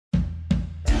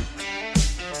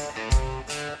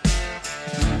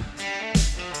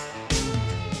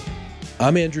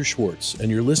I'm Andrew Schwartz,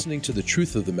 and you're listening to The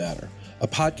Truth of the Matter, a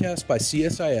podcast by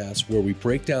CSIS where we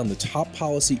break down the top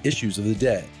policy issues of the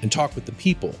day and talk with the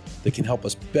people that can help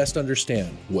us best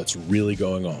understand what's really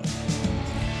going on.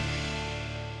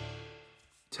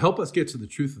 To help us get to the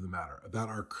truth of the matter about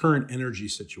our current energy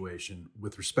situation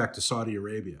with respect to Saudi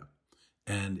Arabia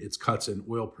and its cuts in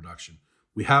oil production,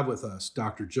 we have with us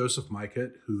Dr. Joseph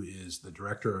Majkut, who is the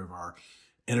director of our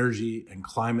Energy and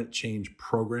Climate Change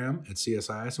Program at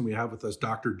CSIS. And we have with us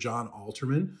Dr. John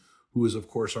Alterman, who is, of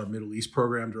course, our Middle East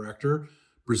Program Director,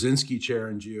 Brzezinski Chair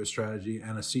in Geostrategy,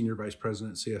 and a Senior Vice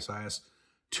President at CSIS.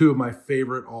 Two of my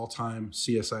favorite all-time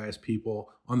CSIS people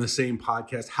on the same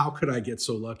podcast. How could I get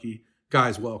so lucky?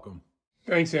 Guys, welcome.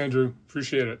 Thanks, Andrew.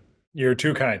 Appreciate it. You're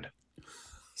too kind.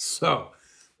 So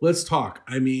let's talk.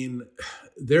 I mean,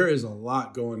 there is a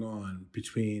lot going on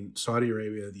between Saudi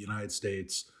Arabia, the United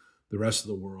States, the rest of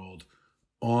the world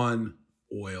on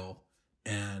oil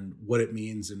and what it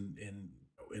means in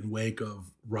wake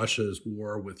of Russia's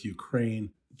war with Ukraine.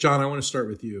 John, I want to start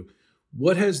with you.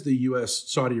 What has the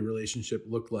U.S.-Saudi relationship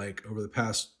looked like over the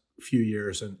past few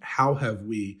years, and how have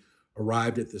we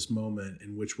arrived at this moment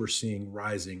in which we're seeing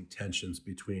rising tensions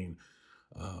between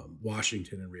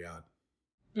Washington and Riyadh?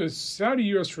 The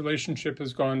Saudi-U.S. relationship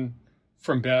has gone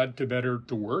from bad to better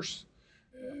to worse.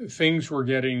 Things were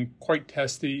getting quite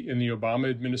testy in the Obama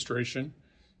administration.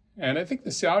 And I think the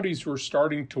Saudis were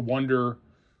starting to wonder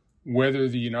whether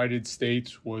the United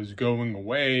States was going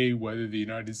away, whether the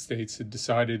United States had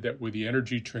decided that with the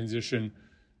energy transition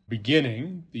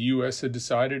beginning, the U.S. had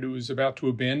decided it was about to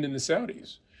abandon the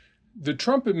Saudis. The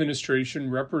Trump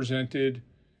administration represented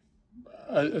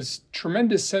a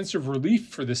tremendous sense of relief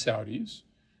for the Saudis,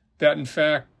 that in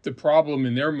fact the problem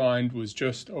in their mind was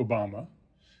just Obama.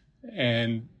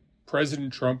 And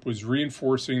President Trump was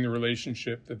reinforcing the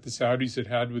relationship that the Saudis had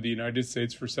had with the United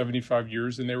States for 75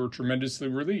 years, and they were tremendously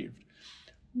relieved.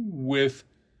 With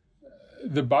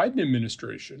the Biden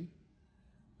administration,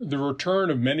 the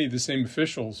return of many of the same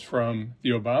officials from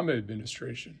the Obama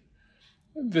administration,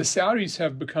 the Saudis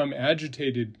have become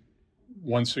agitated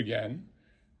once again.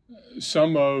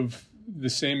 Some of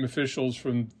the same officials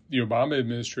from the Obama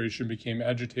administration became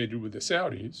agitated with the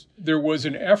Saudis. There was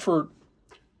an effort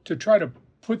to try to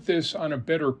put this on a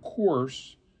better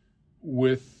course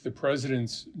with the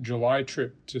president's July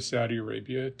trip to Saudi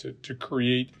Arabia to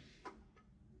create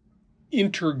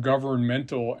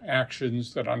intergovernmental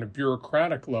actions that on a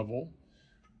bureaucratic level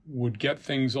would get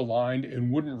things aligned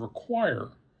and wouldn't require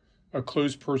a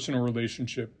close personal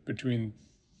relationship between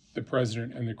the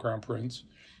president and the crown prince.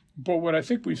 But what I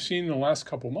think we've seen in the last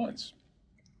couple months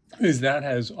is that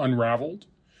has unraveled.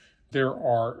 There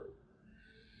are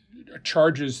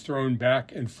charges thrown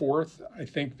back and forth. I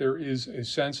think there is a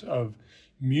sense of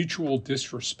mutual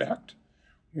disrespect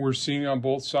we're seeing on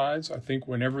both sides. I think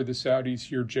whenever the Saudis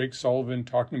hear Jake Sullivan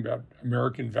talking about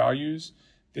American values,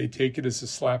 they take it as a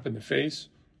slap in the face.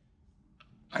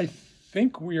 I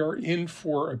think we are in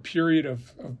for a period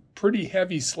of pretty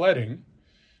heavy sledding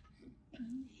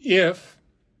if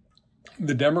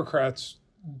the Democrats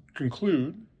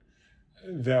conclude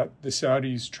that the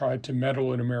Saudis tried to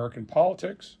meddle in American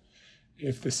politics,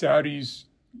 if the Saudis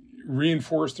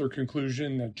reinforce their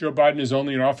conclusion that Joe Biden is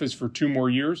only in office for 2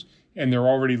 more years and they're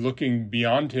already looking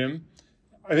beyond him,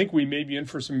 I think we may be in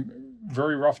for some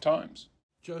very rough times.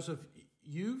 Joseph,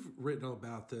 you've written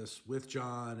about this with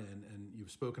John and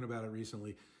you've spoken about it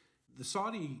recently. The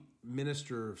Saudi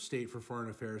Minister of State for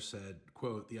Foreign Affairs said,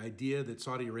 quote, "The idea that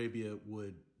Saudi Arabia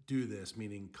would do this,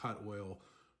 meaning cut oil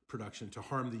production, to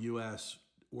harm the U.S.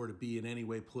 or to be in any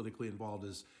way politically involved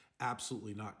is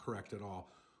absolutely not correct at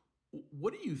all."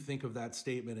 What do you think of that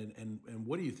statement, and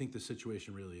what do you think the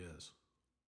situation really is?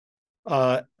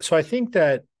 So I think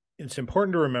that it's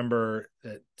important to remember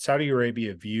that Saudi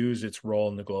Arabia views its role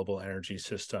in the global energy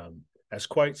system as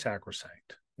quite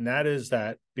sacrosanct. And that is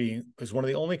that being is one of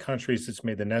the only countries that's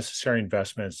made the necessary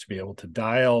investments to be able to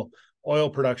dial oil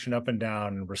production up and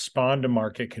down and respond to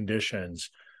market conditions.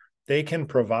 They can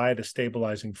provide a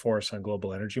stabilizing force on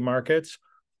global energy markets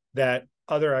that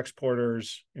other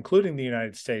exporters, including the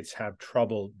United States, have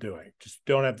trouble doing, just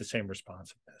don't have the same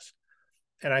responsiveness.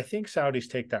 And I think Saudis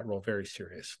take that role very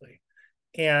seriously.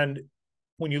 And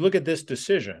when you look at this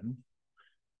decision,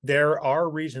 there are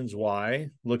reasons why,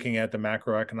 looking at the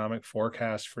macroeconomic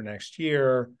forecast for next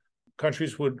year,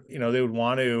 countries would, they would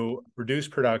want to reduce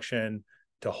production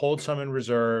to hold some in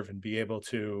reserve and be able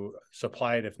to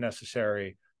supply it if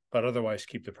necessary, but otherwise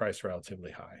keep the price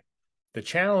relatively high. The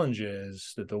challenge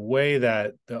is that the way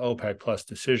that the OPEC Plus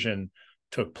decision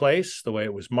took place, the way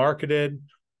it was marketed,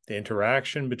 the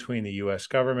interaction between the U.S.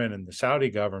 government and the Saudi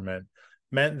government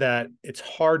meant that it's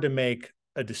hard to make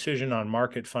a decision on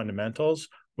market fundamentals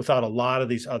without a lot of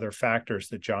these other factors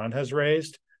that John has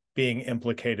raised being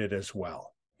implicated as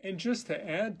well. And just to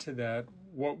add to that,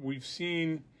 what we've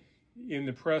seen in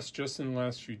the press just in the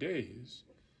last few days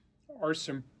are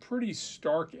some pretty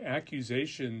stark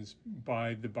accusations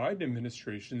by the Biden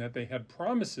administration that they had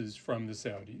promises from the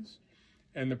Saudis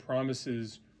and the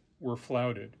promises were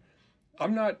flouted.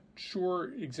 I'm not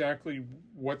sure exactly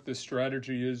what the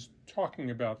strategy is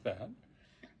talking about that,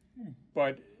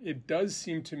 but it does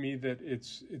seem to me that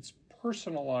it's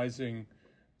personalizing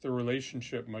the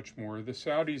relationship much more. The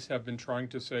Saudis have been trying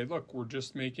to say, look, we're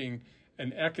just making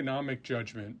an economic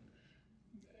judgment.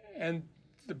 And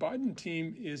the Biden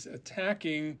team is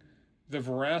attacking the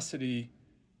veracity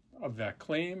of that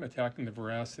claim, attacking the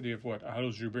veracity of what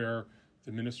Adel Jubeir,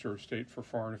 the Minister of State for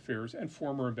Foreign Affairs and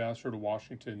former ambassador to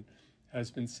Washington, has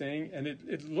been saying. And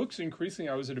it looks increasingly,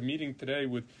 I was at a meeting today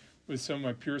with some of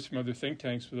my peers from other think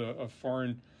tanks with a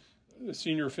foreign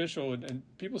senior official, and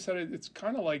people said it's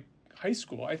kind of like high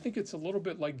school. I think it's a little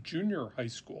bit like junior high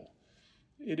school.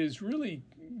 It is really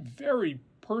very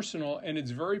personal, and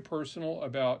it's very personal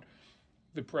about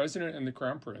the president and the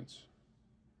crown prince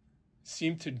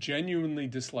seem to genuinely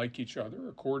dislike each other.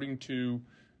 According to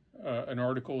an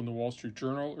article in the Wall Street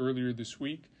Journal earlier this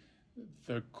week,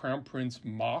 the crown prince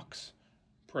mocks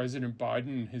President Biden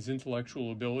and his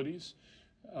intellectual abilities.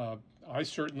 I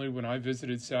certainly, when I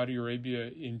visited Saudi Arabia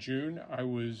in June, I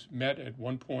was met at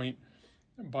one point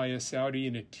by a Saudi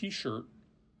in a T-shirt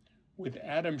with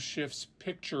Adam Schiff's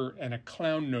picture and a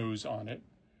clown nose on it,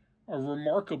 a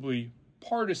remarkably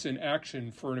partisan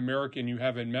action for an American you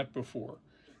haven't met before.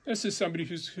 This is somebody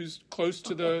who's close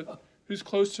to the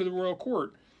royal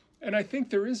court, and I think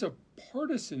there is a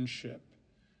partisanship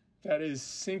that is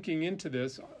sinking into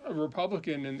this. A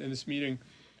Republican in this meeting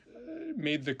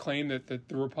made the claim that the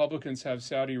Republicans have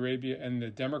Saudi Arabia and the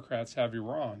Democrats have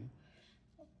Iran.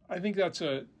 I think that's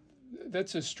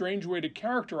a strange way to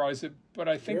characterize it, but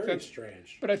I think Very that's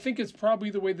strange. But I think it's probably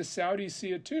the way the Saudis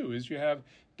see it too. Is you have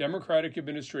Democratic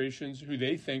administrations who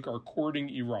they think are courting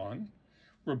Iran,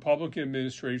 Republican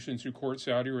administrations who court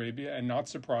Saudi Arabia, and not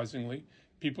surprisingly,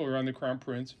 people around the Crown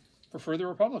Prince prefer the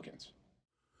Republicans.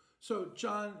 So,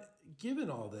 John, given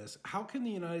all this, how can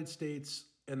the United States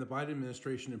and the Biden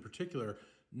administration in particular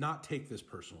not take this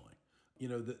personally? You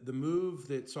know, the move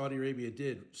that Saudi Arabia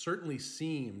did certainly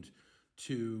seemed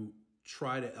to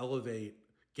try to elevate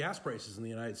gas prices in the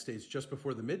United States just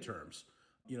before the midterms.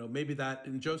 You know, maybe that,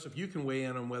 and Joseph, you can weigh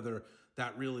in on whether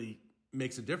that really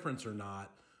makes a difference or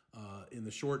not in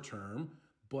the short term.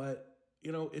 But,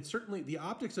 you know, it's certainly, the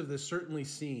optics of this certainly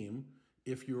seem,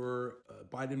 if you're a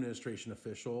Biden administration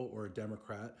official or a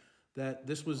Democrat, that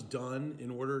this was done in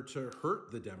order to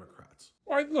hurt the Democrats.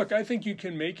 Well, look, I think you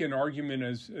can make an argument,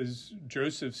 as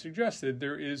Joseph suggested,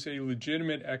 there is a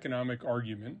legitimate economic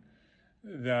argument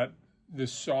that the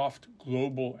soft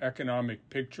global economic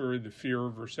picture, the fear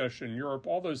of recession in Europe,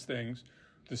 all those things,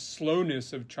 the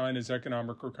slowness of China's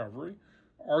economic recovery,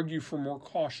 argue for more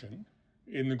caution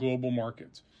in the global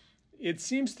markets. It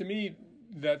seems to me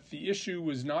that the issue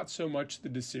was not so much the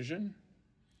decision,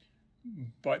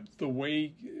 but the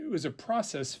way it was a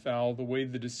process foul, the way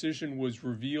the decision was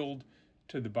revealed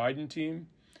to the Biden team,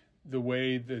 the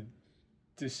way the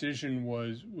decision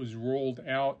was rolled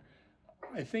out.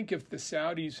 I think if the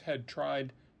Saudis had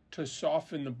tried to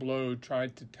soften the blow,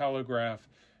 tried to telegraph,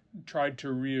 tried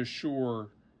to reassure,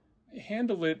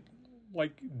 handle it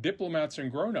like diplomats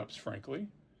and grown-ups, frankly,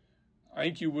 I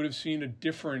think you would have seen a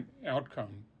different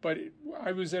outcome. But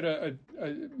I was at a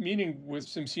meeting with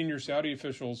some senior Saudi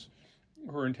officials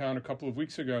who were in town a couple of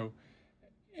weeks ago,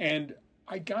 and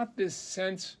I got this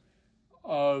sense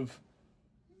of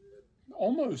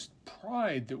almost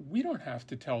pride that we don't have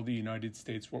to tell the United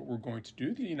States what we're going to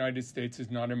do. The United States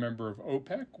is not a member of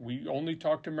OPEC. We only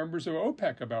talk to members of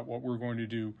OPEC about what we're going to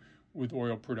do with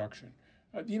oil production.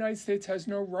 The United States has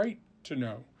no right to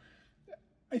know.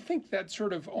 I think that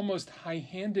sort of almost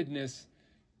high-handedness,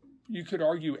 you could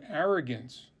argue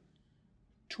arrogance,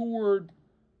 toward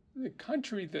the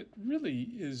country that really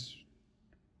is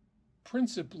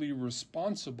principally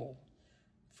responsible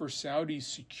for Saudi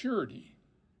security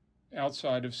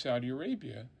outside of Saudi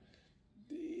Arabia,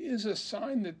 is a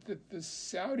sign that the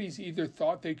Saudis either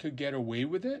thought they could get away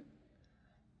with it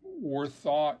or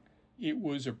thought it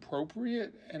was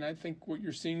appropriate. And I think what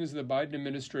you're seeing is the Biden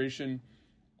administration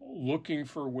looking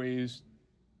for ways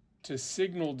to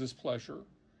signal displeasure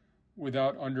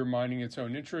without undermining its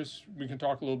own interests. We can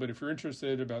talk a little bit, if you're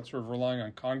interested, about sort of relying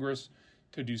on Congress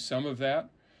to do some of that.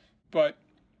 But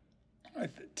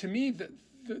to me,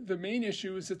 the main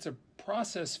issue is it's a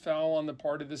process foul on the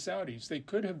part of the Saudis. They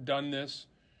could have done this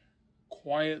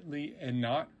quietly and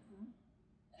not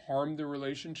harm the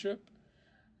relationship,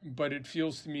 but it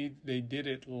feels to me they did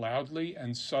it loudly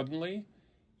and suddenly,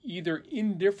 either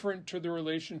indifferent to the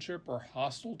relationship or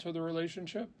hostile to the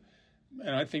relationship.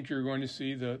 And I think you're going to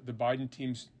see the Biden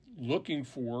team's looking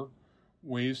for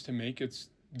ways to make its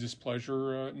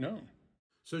displeasure known.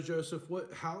 So, Joseph,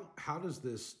 how does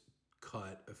this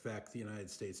cut affect the United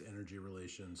States energy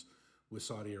relations with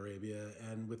Saudi Arabia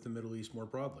and with the Middle East more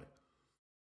broadly?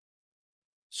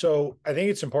 So I think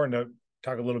it's important to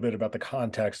talk a little bit about the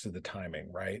context of the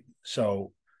timing, right?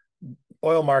 So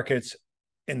oil markets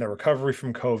in the recovery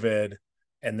from COVID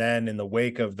and then in the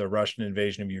wake of the Russian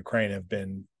invasion of Ukraine have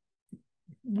been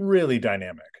really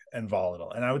dynamic and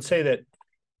volatile. And I would say that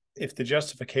if the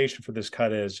justification for this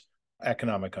cut is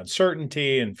economic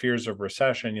uncertainty and fears of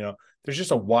recession, there's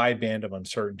just a wide band of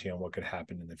uncertainty on what could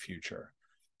happen in the future.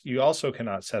 You also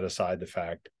cannot set aside the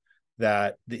fact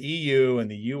that the EU and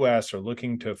the US are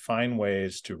looking to find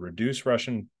ways to reduce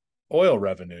Russian oil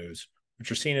revenues,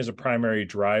 which are seen as a primary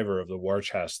driver of the war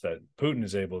chest that Putin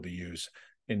is able to use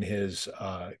in his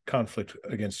conflict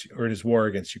against, or his war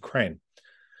against Ukraine.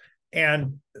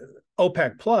 And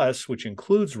OPEC Plus, which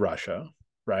includes Russia,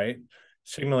 right,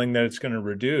 signaling that it's going to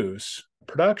reduce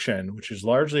production, which is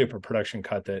largely a production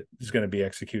cut that is going to be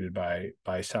executed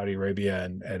by Saudi Arabia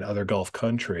and other Gulf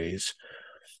countries,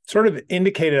 sort of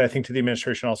indicated, I think, to the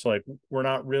administration also, like, we're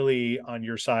not really on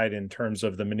your side in terms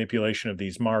of the manipulation of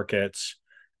these markets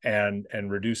and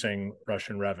reducing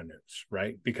Russian revenues,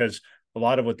 right? Because a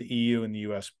lot of what the EU and the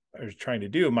US are trying to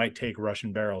do might take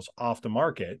Russian barrels off the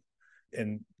market.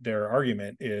 And their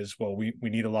argument is, well, we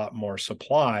need a lot more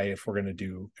supply if we're going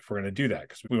to do that,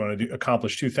 because we want to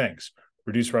accomplish two things: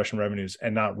 reduce Russian revenues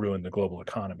and not ruin the global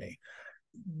economy.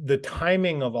 The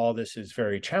timing of all this is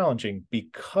very challenging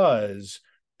because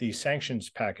the sanctions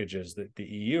packages that the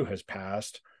EU has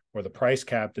passed, or the price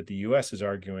cap that the US is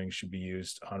arguing should be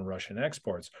used on Russian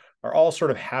exports, are all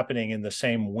sort of happening in the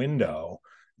same window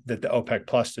that the OPEC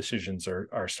Plus decisions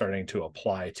are starting to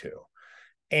apply to.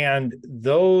 And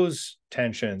those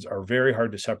tensions are very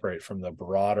hard to separate from the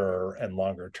broader and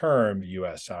longer term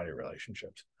US-Saudi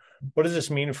relationships. What does this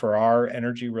mean for our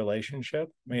energy relationship?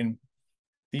 I mean,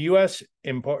 the US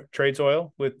trades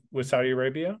oil with Saudi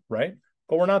Arabia, right?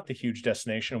 But we're not the huge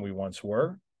destination we once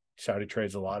were. Saudi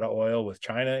trades a lot of oil with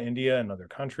China, India, and other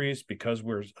countries because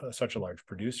we're such a large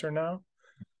producer now.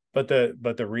 But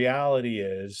the reality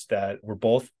is that we're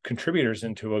both contributors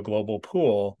into a global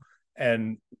pool,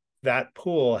 and that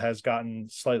pool has gotten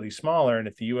slightly smaller. And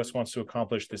if the US wants to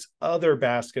accomplish this other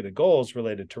basket of goals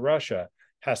related to Russia,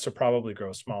 has to probably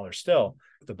grow smaller still.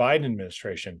 The Biden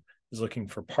administration is looking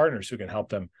for partners who can help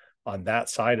them on that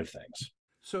side of things.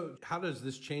 So how does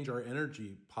this change our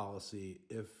energy policy,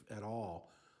 if at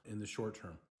all, in the short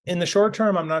term? In the short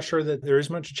term, I'm not sure that there is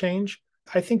much change.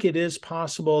 I think it is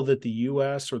possible that the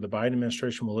US or the Biden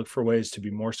administration will look for ways to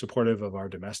be more supportive of our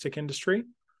domestic industry,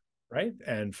 right?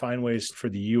 And find ways for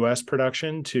the US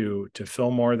production to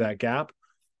fill more of that gap.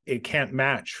 It can't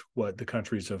match what the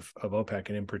countries of OPEC,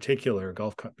 and in particular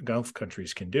Gulf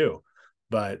countries, can do.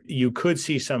 But you could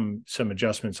see some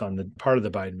adjustments on the part of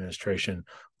the Biden administration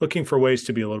looking for ways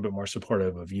to be a little bit more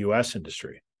supportive of US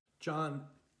industry. John,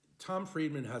 Tom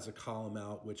Friedman has a column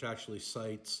out which actually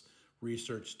cites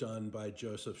research done by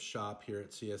Joseph Schopp here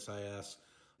at CSIS.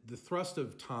 The thrust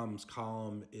of Tom's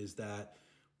column is that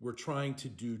we're trying to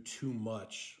do too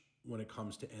much when it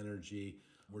comes to energy.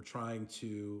 We're trying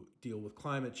to deal with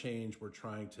climate change. We're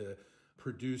trying to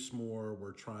produce more.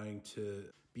 We're trying to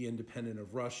be independent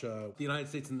of Russia. The United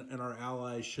States and our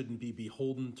allies shouldn't be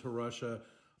beholden to Russia.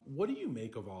 What do you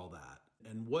make of all that?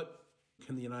 And what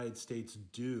can the United States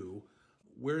do?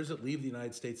 Where does it leave the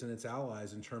United States and its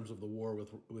allies in terms of the war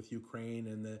with Ukraine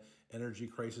and the energy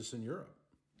crisis in Europe?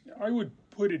 I would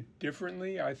put it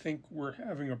differently. I think we're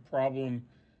having a problem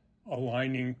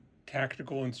aligning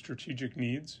tactical and strategic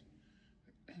needs,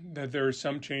 that there are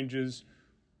some changes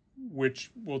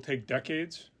which will take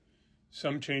decades,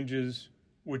 some changes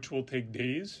which will take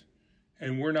days,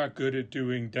 and we're not good at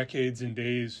doing decades and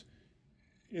days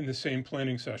in the same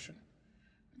planning session.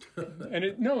 And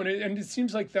it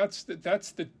seems like that's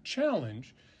the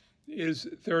challenge. Is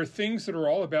there are things that are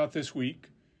all about this week.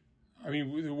 I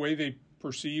mean, the way they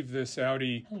perceive the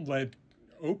Saudi-led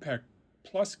OPEC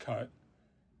Plus cut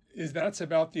is that's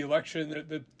about the election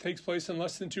that takes place in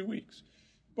less than 2 weeks.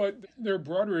 But there are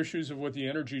broader issues of what the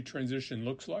energy transition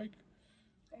looks like,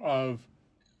 of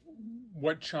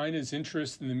what China's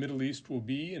interest in the Middle East will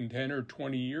be in 10 or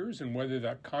 20 years, and whether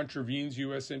that contravenes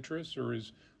U.S. interests or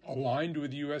is aligned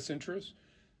with U.S. interests.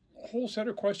 whole set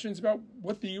of questions about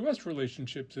what the U.S.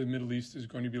 relationship to the Middle East is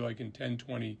going to be like in 10,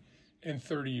 20, and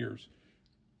 30 years.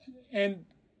 And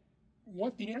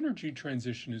what the energy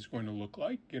transition is going to look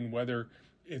like, and whether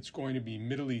it's going to be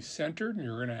Middle East centered and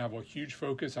you're going to have a huge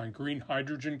focus on green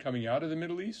hydrogen coming out of the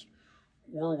Middle East,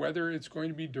 or whether it's going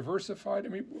to be diversified. I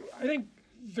mean, I think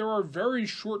there are very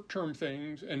short-term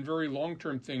things and very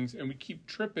long-term things, and we keep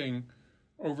tripping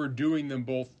over doing them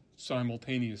both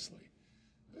simultaneously.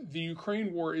 The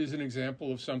Ukraine war is an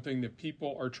example of something that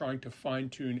people are trying to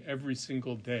fine-tune every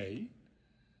single day.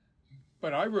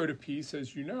 But I wrote a piece,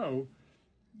 as you know,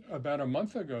 about a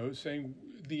month ago saying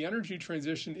the energy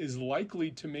transition is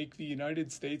likely to make the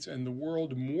United States and the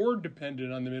world more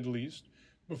dependent on the Middle East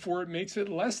before it makes it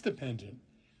less dependent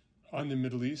on the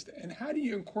Middle East. And how do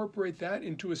you incorporate that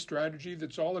into a strategy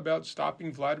that's all about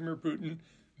stopping Vladimir Putin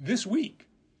this week?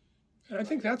 And I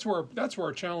think that's where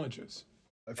our challenge is.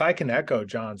 If I can echo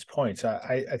John's points,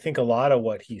 I think a lot of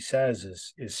what he says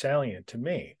is salient to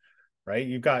me, right?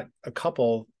 You've got a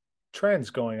couple trends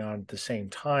going on at the same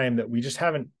time that we just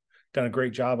haven't done a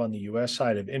great job on the U.S.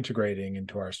 side of integrating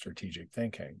into our strategic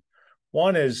thinking.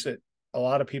 One is that a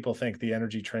lot of people think the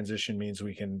energy transition means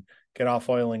we can get off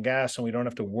oil and gas and we don't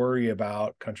have to worry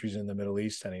about countries in the Middle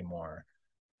East anymore.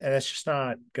 And that's just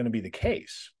not going to be the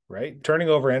case, right? Turning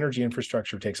over energy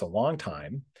infrastructure takes a long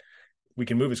time. We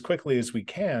can move as quickly as we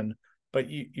can, but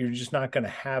you're just not going to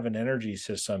have an energy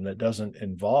system that doesn't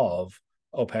involve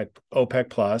OPEC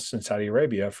Plus and Saudi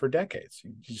Arabia for decades.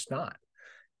 You're just not.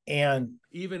 And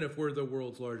even if we're the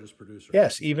world's largest producer.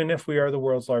 Yes, even if we are the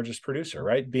world's largest producer,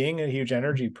 right? Being a huge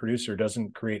energy producer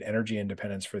doesn't create energy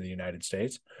independence for the United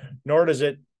States, nor does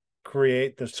it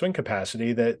create the swing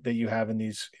capacity that you have in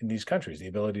these countries, the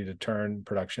ability to turn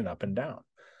production up and down.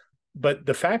 But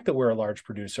the fact that we're a large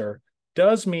producer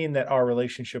does mean that our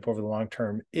relationship over the long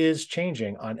term is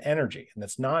changing on energy. And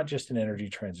that's not just an energy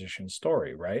transition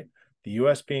story, right? The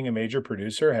US being a major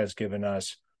producer has given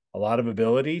us a lot of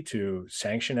ability to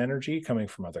sanction energy coming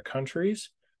from other countries.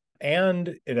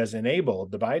 And it has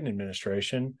enabled the Biden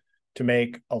administration to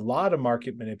make a lot of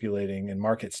market manipulating and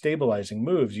market stabilizing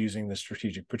moves using the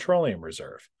Strategic Petroleum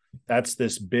Reserve. That's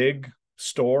this big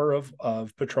store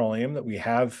of petroleum that we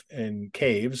have in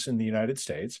caves in the United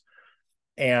States.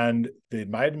 And the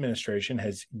Biden administration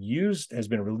has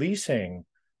been releasing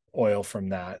oil from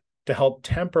that to help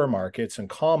temper markets and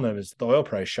calm them as the oil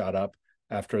price shot up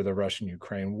after the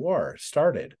Russian-Ukraine war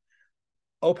started.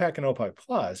 OPEC and OPEC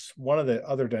Plus, one of the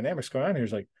other dynamics going on here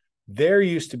is like they're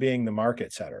used to being the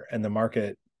market setter and the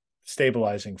market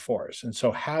stabilizing force. And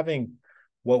so having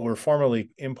what were formerly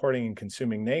importing and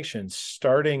consuming nations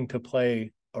starting to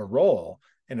play a role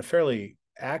in a fairly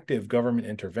active government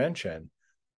intervention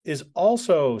is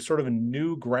also sort of a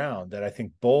new ground that I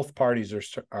think both parties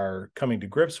are coming to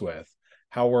grips with,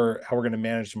 how we're going to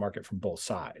manage the market from both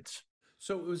sides.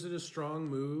 So was it a strong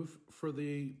move for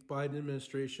the Biden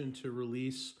administration to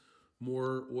release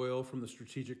more oil from the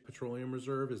Strategic Petroleum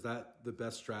Reserve? Is that the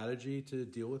best strategy to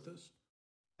deal with this?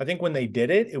 I think when they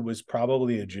did it, it was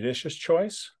probably a judicious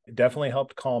choice. It definitely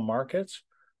helped calm markets,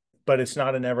 but it's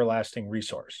not an everlasting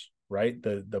resource, right?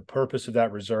 The purpose of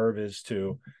that reserve is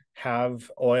to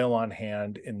have oil on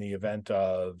hand in the event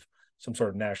of some sort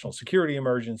of national security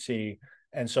emergency.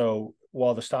 And so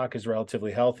while the stock is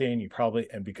relatively healthy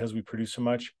and because we produce so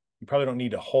much, you probably don't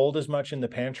need to hold as much in the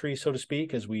pantry, so to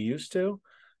speak, as we used to.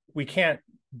 We can't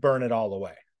burn it all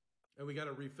away. And we got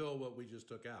to refill what we just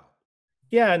took out.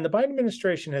 Yeah, and the Biden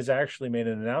administration has actually made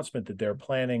an announcement that they're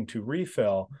planning to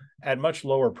refill at much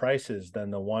lower prices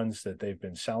than the ones that they've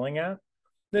been selling at.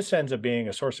 This ends up being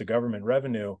a source of government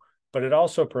revenue, but it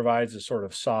also provides a sort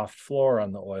of soft floor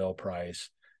on the oil price.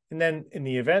 And then in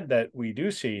the event that we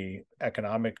do see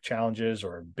economic challenges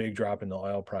or a big drop in the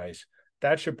oil price,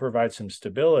 that should provide some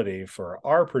stability for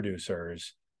our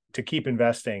producers to keep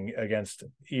investing against,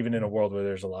 even in a world where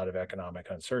there's a lot of economic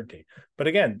uncertainty. But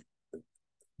again,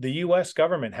 the U.S.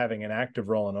 government having an active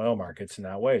role in oil markets in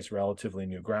that way is relatively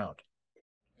new ground.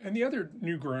 And the other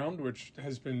new ground, which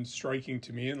has been striking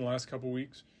to me in the last couple of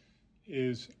weeks,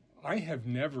 is I have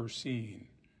never seen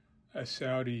a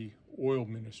Saudi oil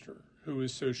minister who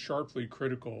is so sharply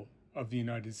critical of the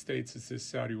United States as this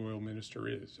Saudi oil minister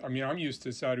is. I mean, I'm used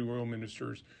to Saudi oil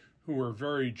ministers who are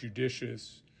very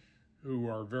judicious, who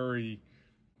are very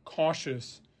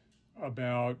cautious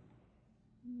about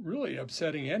really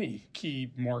upsetting any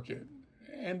key market.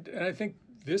 And I think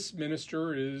this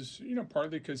minister is,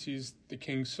 partly because he's the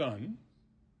king's son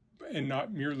and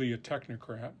not merely a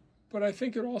technocrat, but I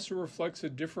think it also reflects a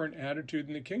different attitude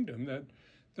in the kingdom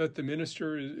that the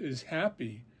minister is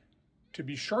happy to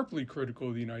be sharply critical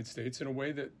of the United States in a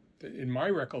way that in my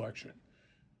recollection,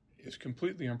 is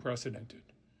completely unprecedented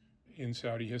in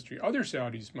Saudi history. Other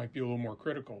Saudis might be a little more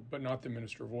critical, but not the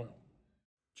Minister of Oil.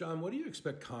 John, what do you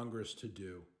expect Congress to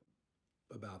do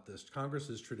about this? Congress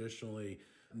has traditionally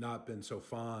not been so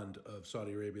fond of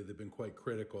Saudi Arabia. They've been quite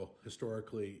critical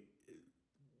historically.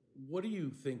 What do you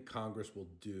think Congress will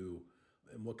do,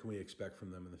 and what can we expect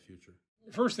from them in the future?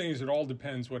 First thing is, it all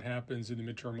depends what happens in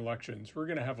the midterm elections. We're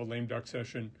going to have a lame duck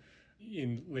session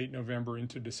in late November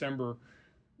into December,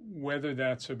 whether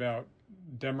that's about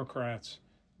Democrats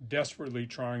desperately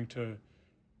trying to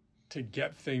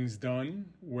get things done,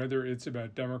 whether it's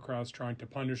about Democrats trying to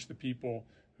punish the people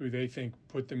who they think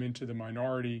put them into the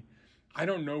minority. I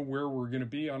don't know where we're going to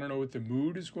be. I don't know what the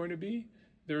mood is going to be.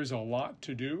 There's a lot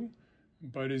to do.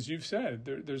 But as you've said,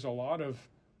 there's a lot of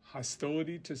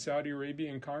hostility to Saudi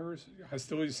Arabia in Congress.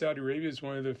 Hostility to Saudi Arabia is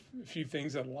one of the few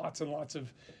things that lots and lots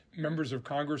of members of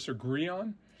Congress agree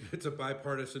on. It's a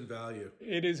bipartisan value.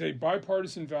 It is a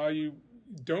bipartisan value.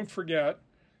 Don't forget,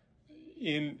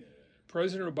 in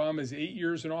President Obama's 8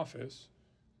 years in office,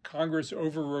 Congress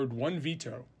overrode one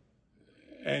veto,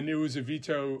 and it was a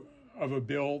veto of a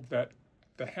bill that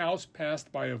the House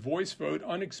passed by a voice vote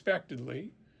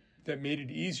unexpectedly that made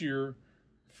it easier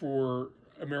for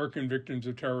American victims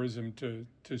of terrorism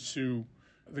to sue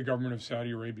the government of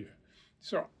Saudi Arabia.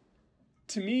 So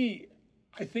to me,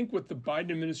 I think what the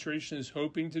Biden administration is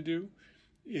hoping to do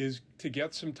is to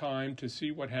get some time to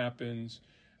see what happens,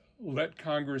 let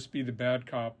Congress be the bad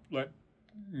cop, let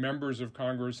members of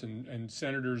Congress and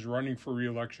senators running for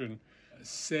re-election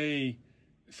say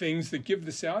things that give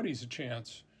the Saudis a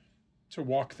chance to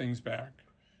walk things back,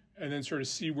 and then sort of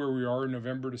see where we are in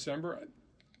November, December.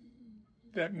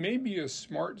 That may be a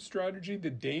smart strategy. The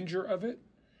danger of it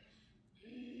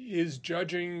is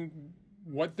judging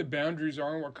what the boundaries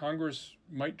are and what Congress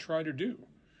might try to do.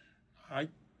 I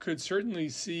could certainly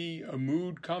see a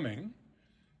mood coming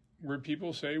where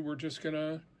people say we're just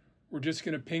gonna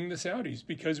ping the Saudis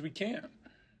because we can,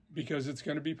 because it's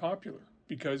going to be popular,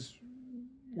 because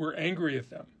we're angry at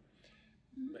them.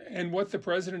 And what the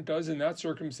president does in that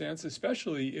circumstance,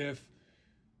 especially if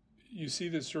you see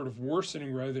this sort of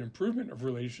worsening rather than improvement of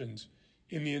relations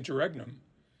in the interregnum,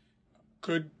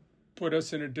 could put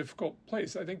us in a difficult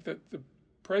place. I think that the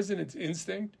president's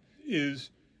instinct is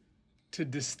to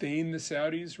disdain the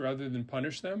Saudis rather than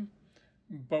punish them.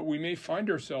 But we may find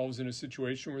ourselves in a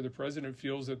situation where the president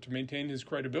feels that to maintain his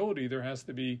credibility, there has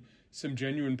to be some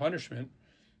genuine punishment.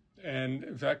 And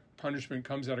if that punishment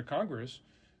comes out of Congress,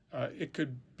 it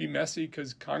could be messy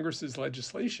because Congress's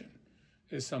legislation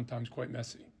is sometimes quite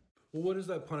messy. Well, what does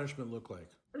that punishment look like?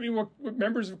 I mean, what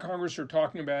members of Congress are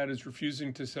talking about is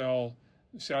refusing to sell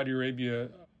Saudi Arabia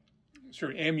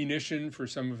sort of ammunition for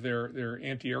some of their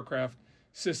anti-aircraft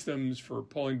systems, for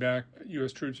pulling back.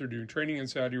 U.S. troops are doing training in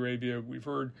Saudi Arabia. We've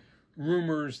heard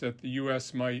rumors that the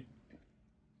U.S. might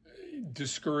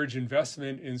discourage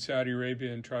investment in Saudi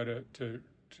Arabia and try to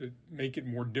make it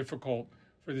more difficult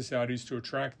for the Saudis to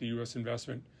attract the U.S.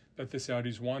 investment that the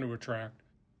Saudis want to attract.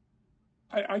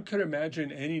 I could imagine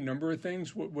any number of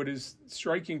things. What is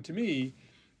striking to me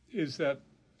is that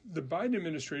the Biden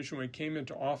administration, when it came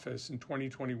into office in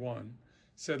 2021,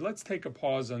 said, let's take a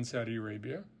pause on Saudi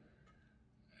Arabia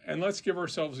and let's give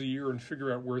ourselves a year and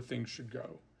figure out where things should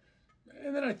go.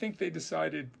 And then I think they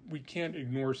decided we can't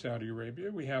ignore Saudi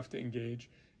Arabia. We have to engage.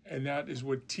 And that is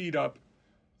what teed up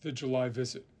the July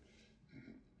visit.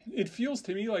 It feels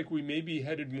to me like we may be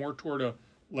headed more toward a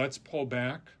let's pull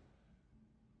back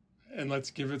and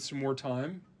let's give it some more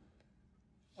time.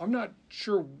 I'm not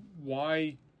sure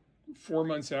why 4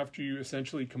 months after you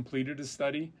essentially completed a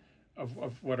study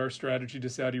of what our strategy to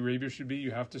Saudi Arabia should be,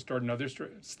 you have to start another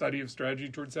study of strategy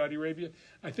towards Saudi Arabia.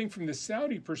 I think from the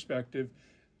Saudi perspective,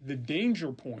 the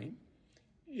danger point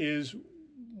is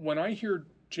when I hear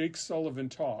Jake Sullivan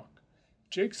talk,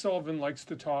 Jake Sullivan likes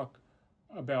to talk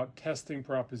about testing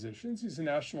propositions. He's a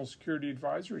national security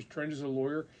advisor. He's trained as a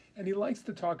lawyer, and he likes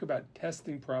to talk about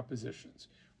testing propositions.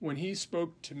 When he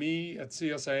spoke to me at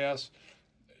CSIS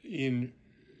in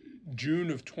June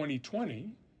of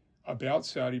 2020 about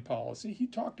Saudi policy, he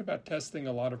talked about testing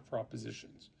a lot of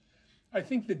propositions. I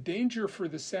think the danger for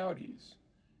the Saudis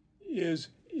is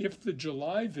if the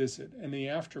July visit and the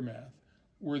aftermath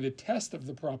were the test of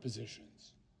the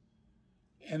propositions,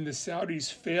 and the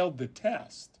Saudis failed the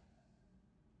test,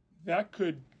 that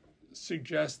could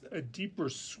suggest a deeper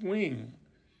swing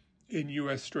in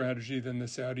U.S. strategy than the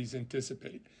Saudis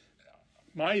anticipate.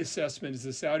 My assessment is the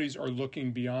Saudis are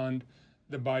looking beyond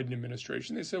the Biden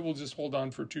administration. They said, we'll just hold on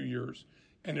for 2 years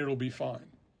and it'll be fine.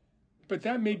 But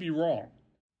that may be wrong.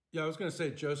 Yeah, I was going to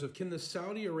say, Joseph, can the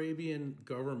Saudi Arabian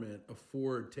government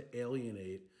afford to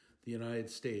alienate the United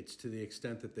States to the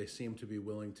extent that they seem to be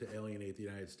willing to alienate the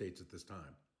United States at this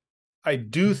time? I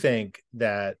do think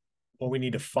that what we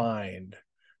need to find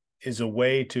is a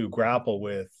way to grapple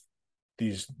with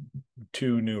these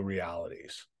two new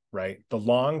realities, right? The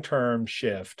long-term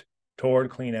shift toward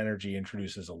clean energy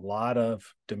introduces a lot of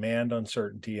demand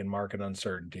uncertainty and market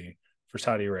uncertainty for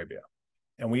Saudi Arabia.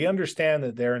 And we understand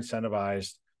that they're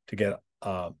incentivized to get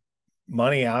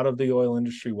money out of the oil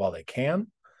industry while they can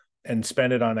and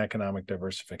spend it on economic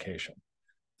diversification.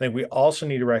 I think we also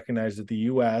need to recognize that the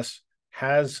U.S.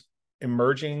 has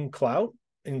emerging clout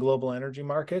in global energy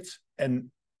markets,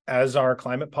 and as our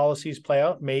climate policies play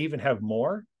out, may even have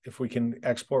more if we can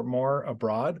export more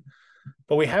abroad.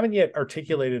 But we haven't yet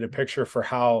articulated a picture for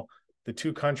how the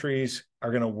two countries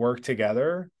are going to work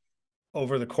together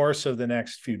over the course of the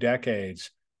next few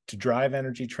decades to drive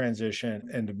energy transition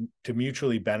and to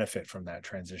mutually benefit from that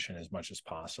transition as much as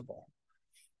possible.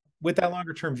 With that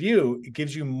longer term view, it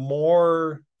gives you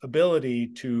more ability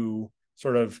to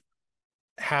sort of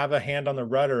have a hand on the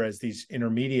rudder as these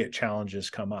intermediate challenges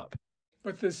come up.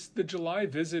 But the July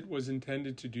visit was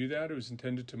intended to do that. It was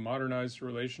intended to modernize the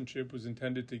relationship. It was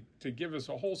intended to give us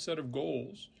a whole set of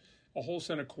goals, a whole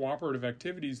set of cooperative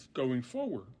activities going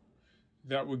forward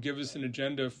that would give us an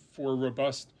agenda for a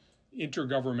robust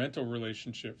intergovernmental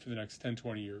relationship for the next 10,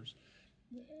 20 years.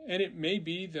 And it may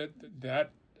be that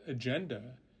that agenda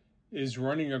is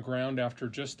running aground after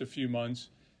just a few months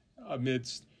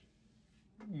amidst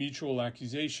mutual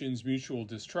accusations, mutual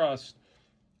distrust,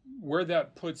 where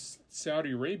that puts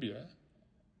Saudi Arabia,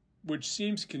 which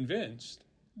seems convinced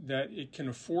that it can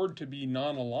afford to be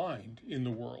non-aligned in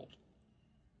the world,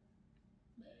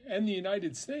 and the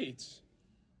United States,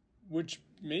 which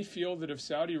may feel that if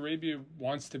Saudi Arabia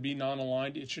wants to be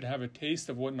non-aligned, it should have a taste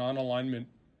of what non-alignment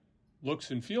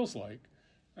looks and feels like.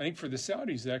 I think for the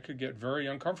Saudis, that could get very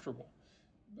uncomfortable.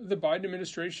 The Biden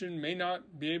administration may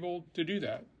not be able to do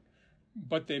that,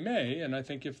 but they may, and I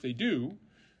think if they do,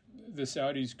 the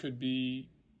Saudis could be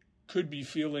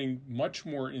feeling much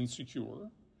more insecure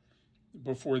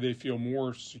before they feel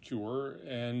more secure,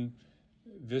 and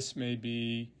this may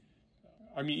be,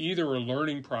 either a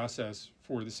learning process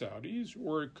for the Saudis,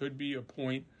 or it could be a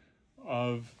point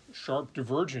of sharp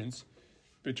divergence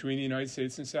between the United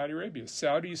States and Saudi Arabia.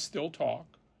 Saudis still talk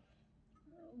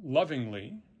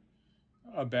lovingly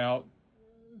about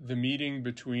the meeting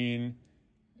between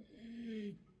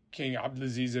King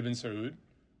Abdulaziz ibn Saud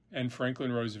and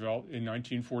Franklin Roosevelt in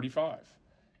 1945.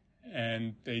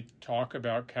 And they talk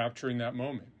about capturing that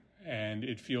moment. And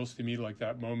it feels to me like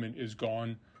that moment is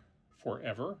gone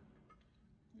forever.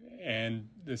 And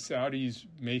the Saudis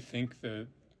may think the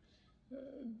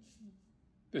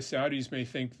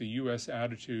U.S.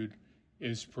 attitude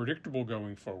is predictable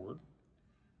going forward,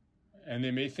 and they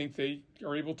may think they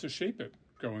are able to shape it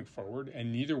going forward,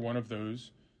 and neither one of those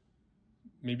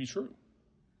may be true.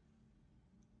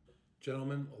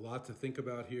 Gentlemen, a lot to think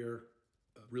about here.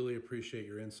 Really appreciate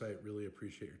your insight. Really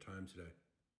appreciate your time today.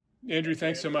 Andrew,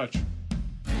 thanks so much.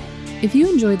 If you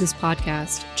enjoyed this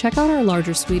podcast, check out our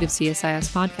larger suite of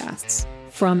CSIS podcasts.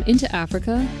 From Into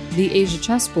Africa, The Asia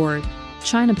Chessboard,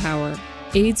 China Power,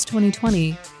 AIDS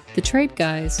 2020, The Trade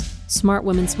Guys, Smart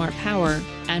Women, Smart Power,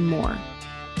 and more.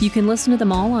 You can listen to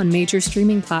them all on major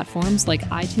streaming platforms like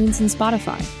iTunes and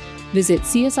Spotify. Visit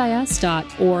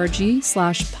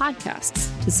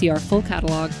csis.org/podcasts to see our full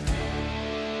catalog.